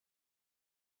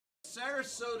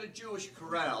Sarasota Jewish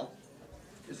Chorale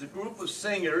is a group of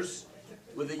singers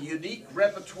with a unique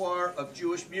repertoire of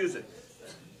Jewish music.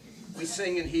 We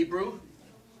sing in Hebrew,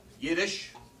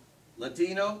 Yiddish,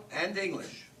 Ladino, and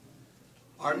English.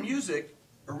 Our music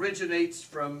originates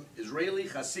from Israeli,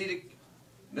 Hasidic,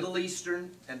 Middle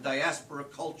Eastern, and diaspora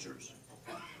cultures.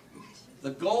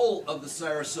 The goal of the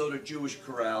Sarasota Jewish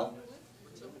Chorale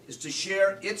is to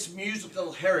share its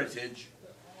musical heritage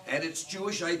and its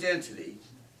Jewish identity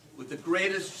with the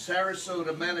greatest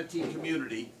Sarasota Manatee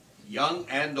community, young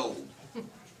and old.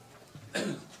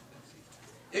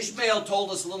 Ishmael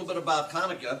told us a little bit about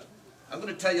Hanukkah. I'm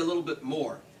going to tell you a little bit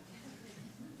more.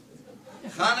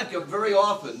 Hanukkah very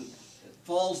often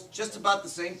falls just about the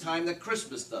same time that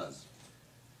Christmas does.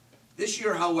 This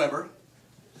year, however,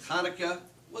 Hanukkah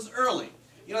was early.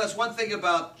 You know, that's one thing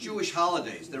about Jewish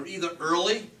holidays. They're either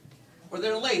early or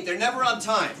they're late. They're never on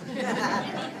time.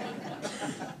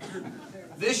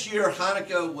 This year,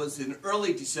 Hanukkah was in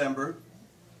early December.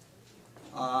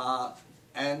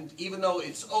 And even though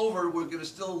it's over, we're going to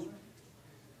still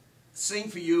sing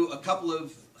for you a couple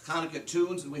of Hanukkah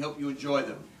tunes, and we hope you enjoy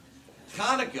them.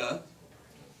 Hanukkah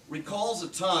recalls a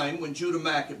time when Judah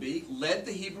Maccabee led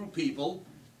the Hebrew people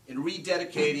in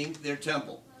rededicating their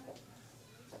temple.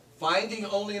 Finding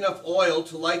only enough oil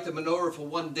to light the menorah for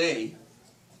one day,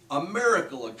 a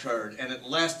miracle occurred, and it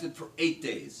lasted for 8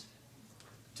 days.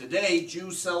 Today,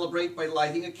 Jews celebrate by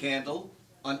lighting a candle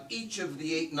on each of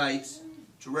the 8 nights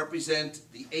to represent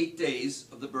the 8 days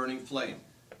of the burning flame.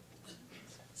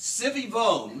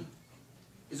 Sevivon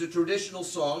is a traditional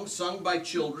song sung by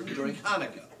children during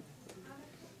Hanukkah.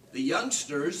 The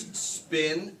youngsters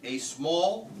spin a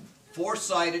small,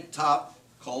 4-sided top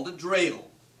called a dreidel.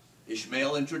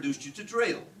 Ishmael introduced you to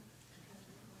dreidel.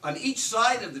 On each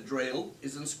side of the dreidel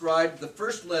is inscribed the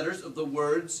first letters of the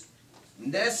words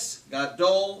Nes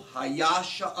Gadol Haya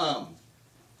Sha'am,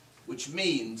 which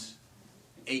means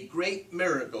a great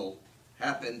miracle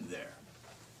happened there.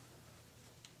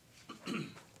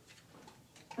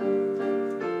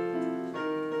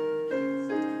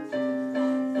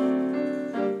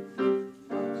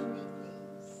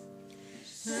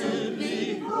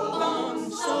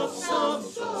 Sevivon, sof, sof,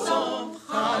 sof,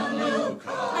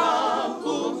 Hanukkah,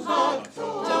 hu Chag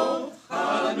Tov,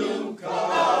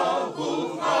 Hanukkah, hu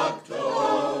Chag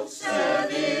Tov,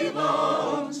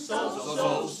 Sevivon, sof,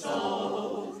 sof,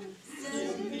 sof,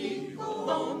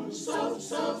 Sevivon, sof,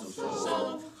 sof,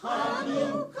 sof,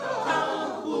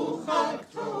 Hanukkah, hu Chag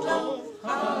Tov,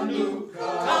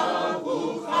 Hanukkah, hu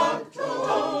Chag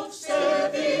Tov,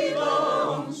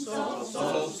 Sevivon, sof,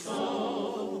 sof,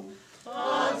 sof,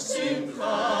 Ad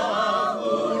Simcha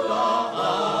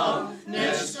Ulam,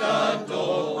 Nes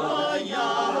Gadol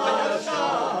Haya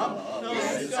Sham,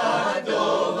 Nes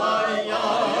Gadol Haya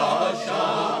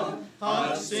Sham,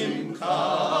 Ad Simcha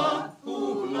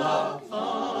Ulam.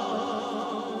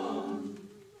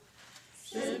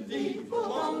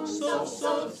 Sevivon, sof,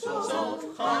 sof, sof,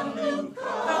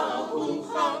 Hanukkah, hu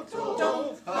Chag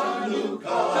Tov,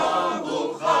 Hanukkah,